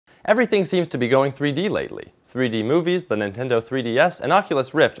Everything seems to be going 3D lately. 3D movies, the Nintendo 3DS, and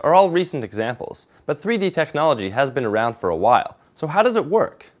Oculus Rift are all recent examples, but 3D technology has been around for a while. So how does it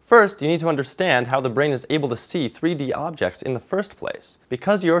work? First, you need to understand how the brain is able to see 3D objects in the first place.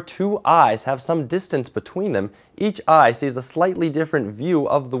 Because your two eyes have some distance between them, each eye sees a slightly different view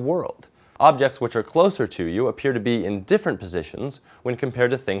of the world. Objects which are closer to you appear to be in different positions when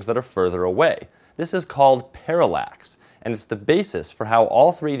compared to things that are further away. This is called parallax, and it's the basis for how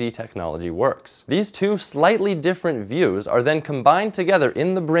all 3D technology works. These two slightly different views are then combined together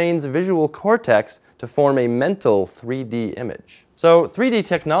in the brain's visual cortex to form a mental 3D image. So 3D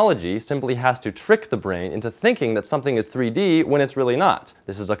technology simply has to trick the brain into thinking that something is 3D when it's really not.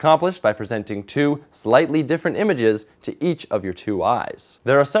 This is accomplished by presenting two slightly different images to each of your two eyes.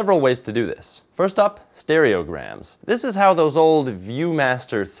 There are several ways to do this. First up, stereograms. This is how those old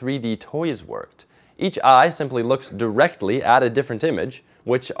ViewMaster 3D toys worked. Each eye simply looks directly at a different image,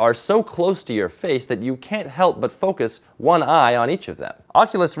 which are so close to your face that you can't help but focus one eye on each of them.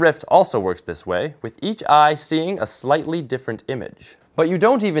 Oculus Rift also works this way, with each eye seeing a slightly different image. But you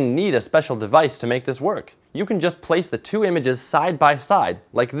don't even need a special device to make this work. You can just place the two images side by side,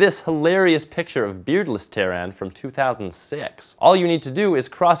 like this hilarious picture of beardless Terran from 2006. All you need to do is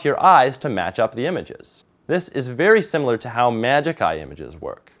cross your eyes to match up the images. This is very similar to how Magic Eye images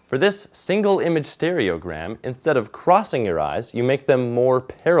work. For this single image stereogram, instead of crossing your eyes, you make them more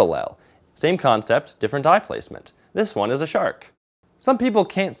parallel. Same concept, different eye placement. This one is a shark. Some people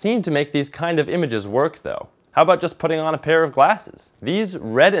can't seem to make these kind of images work though. How about just putting on a pair of glasses? These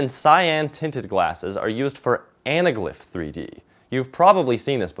red and cyan tinted glasses are used for anaglyph 3D. You've probably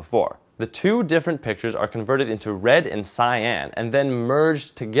seen this before. The two different pictures are converted into red and cyan and then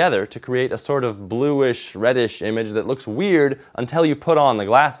merged together to create a sort of bluish, reddish image that looks weird until you put on the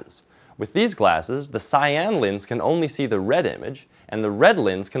glasses. With these glasses, the cyan lens can only see the red image, and the red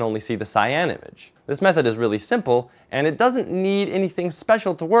lens can only see the cyan image. This method is really simple, and it doesn't need anything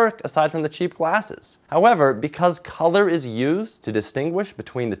special to work aside from the cheap glasses. However, because color is used to distinguish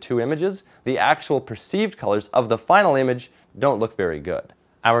between the two images, the actual perceived colors of the final image don't look very good.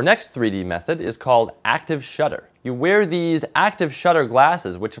 Our next 3D method is called active shutter. You wear these active shutter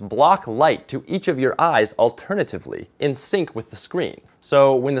glasses which block light to each of your eyes alternatively, in sync with the screen.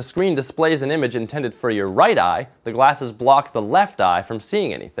 So when the screen displays an image intended for your right eye, the glasses block the left eye from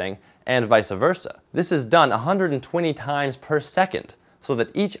seeing anything, and vice versa. This is done 120 times per second, so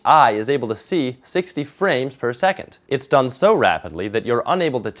that each eye is able to see 60 frames per second. It's done so rapidly that you're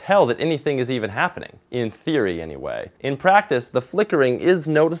unable to tell that anything is even happening, in theory anyway. In practice, the flickering is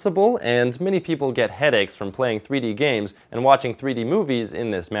noticeable, and many people get headaches from playing 3D games and watching 3D movies in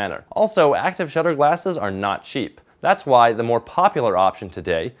this manner. Also, active shutter glasses are not cheap. That's why the more popular option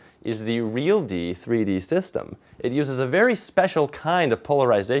today is the RealD 3D system. It uses a very special kind of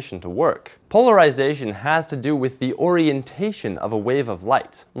polarization to work. Polarization has to do with the orientation of a wave of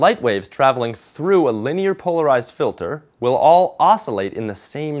light. Light waves traveling through a linear polarized filter will all oscillate in the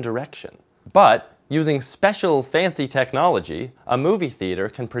same direction. But using special fancy technology, a movie theater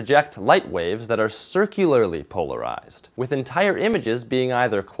can project light waves that are circularly polarized, with entire images being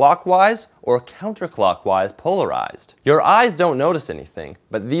either clockwise or counterclockwise polarized. Your eyes don't notice anything,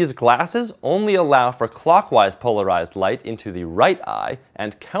 but these glasses only allow for clockwise polarized light into the right eye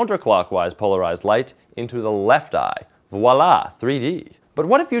and counterclockwise polarized light into the left eye. Voila, 3D. But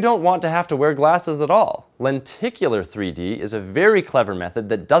what if you don't want to have to wear glasses at all? Lenticular 3D is a very clever method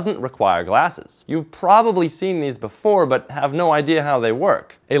that doesn't require glasses. You've probably seen these before but have no idea how they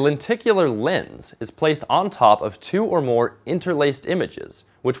work. A lenticular lens is placed on top of two or more interlaced images,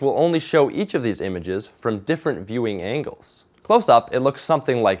 which will only show each of these images from different viewing angles. Close up, it looks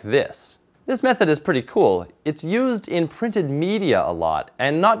something like this. This method is pretty cool. It's used in printed media a lot,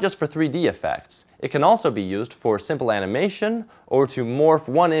 and not just for 3D effects. It can also be used for simple animation or to morph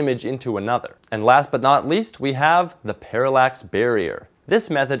one image into another. And last but not least, we have the parallax barrier.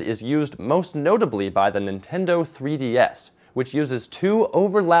 This method is used most notably by the Nintendo 3DS, which uses two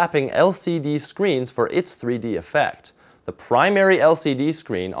overlapping LCD screens for its 3D effect. The primary LCD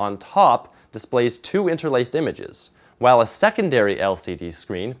screen on top displays two interlaced images, while a secondary LCD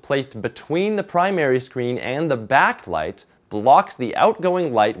screen placed between the primary screen and the backlight blocks the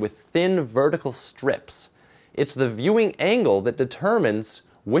outgoing light with thin vertical strips. It's the viewing angle that determines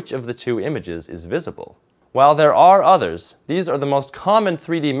which of the two images is visible. While there are others, these are the most common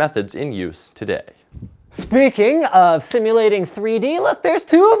 3D methods in use today. Speaking of simulating 3D, look, there's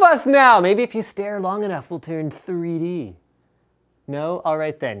two of us now. Maybe if you stare long enough, we'll turn 3D. No? All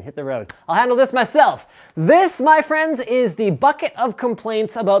right then, hit the road. I'll handle this myself. This, my friends, is the bucket of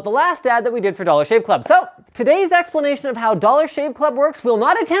complaints about the last ad that we did for Dollar Shave Club. So, today's explanation of how Dollar Shave Club works will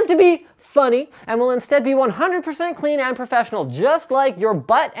not attempt to be funny and will instead be 100% clean and professional, just like your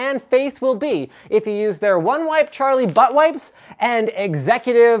butt and face will be if you use their One Wipe Charlie butt wipes and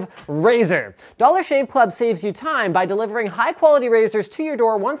executive razor. Dollar Shave Club saves you time by delivering high quality razors to your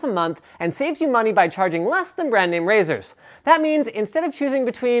door once a month and saves you money by charging less than brand name razors. That means instead of choosing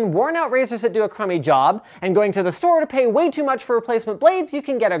between worn out razors that do a crummy job and going to the store to pay way too much for replacement blades, you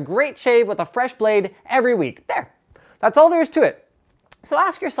can get a great shave with a fresh blade every week. There. That's all there is to it. So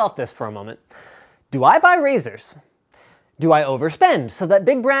ask yourself this for a moment. Do I buy razors? Do I overspend so that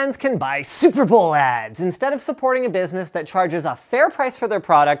big brands can buy Super Bowl ads instead of supporting a business that charges a fair price for their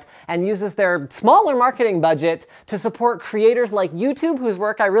product and uses their smaller marketing budget to support creators like YouTube, whose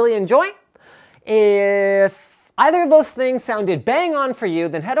work I really enjoy? If either of those things sounded bang on for you,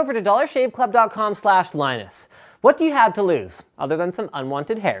 then head over to dollarshaveclub.com/Linus. What do you have to lose other than some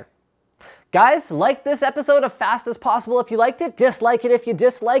unwanted hair? Guys, like this episode of Fast as Possible if you liked it, dislike it if you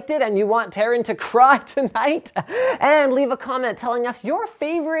disliked it and you want Taryn to cry tonight, and leave a comment telling us your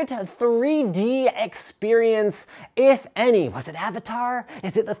favorite 3D experience, if any. Was it Avatar?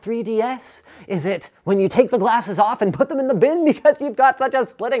 Is it the 3DS? Is it when you take the glasses off and put them in the bin because you've got such a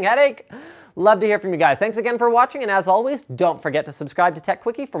splitting headache? Love to hear from you guys. Thanks again for watching, and as always, don't forget to subscribe to Tech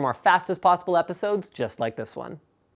Quickie for more Fast as Possible episodes just like this one.